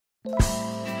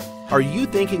Are you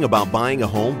thinking about buying a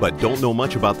home but don't know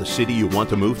much about the city you want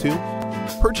to move to?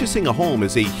 Purchasing a home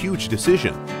is a huge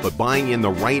decision, but buying in the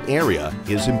right area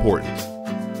is important.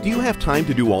 Do you have time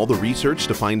to do all the research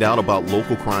to find out about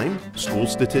local crime, school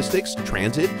statistics,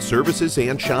 transit, services,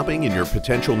 and shopping in your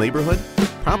potential neighborhood?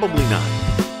 Probably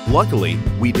not. Luckily,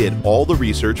 we did all the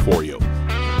research for you.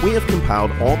 We have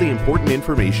compiled all the important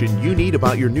information you need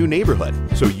about your new neighborhood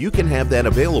so you can have that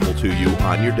available to you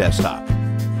on your desktop.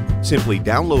 Simply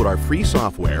download our free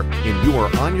software and you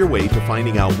are on your way to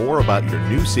finding out more about your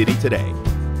new city today.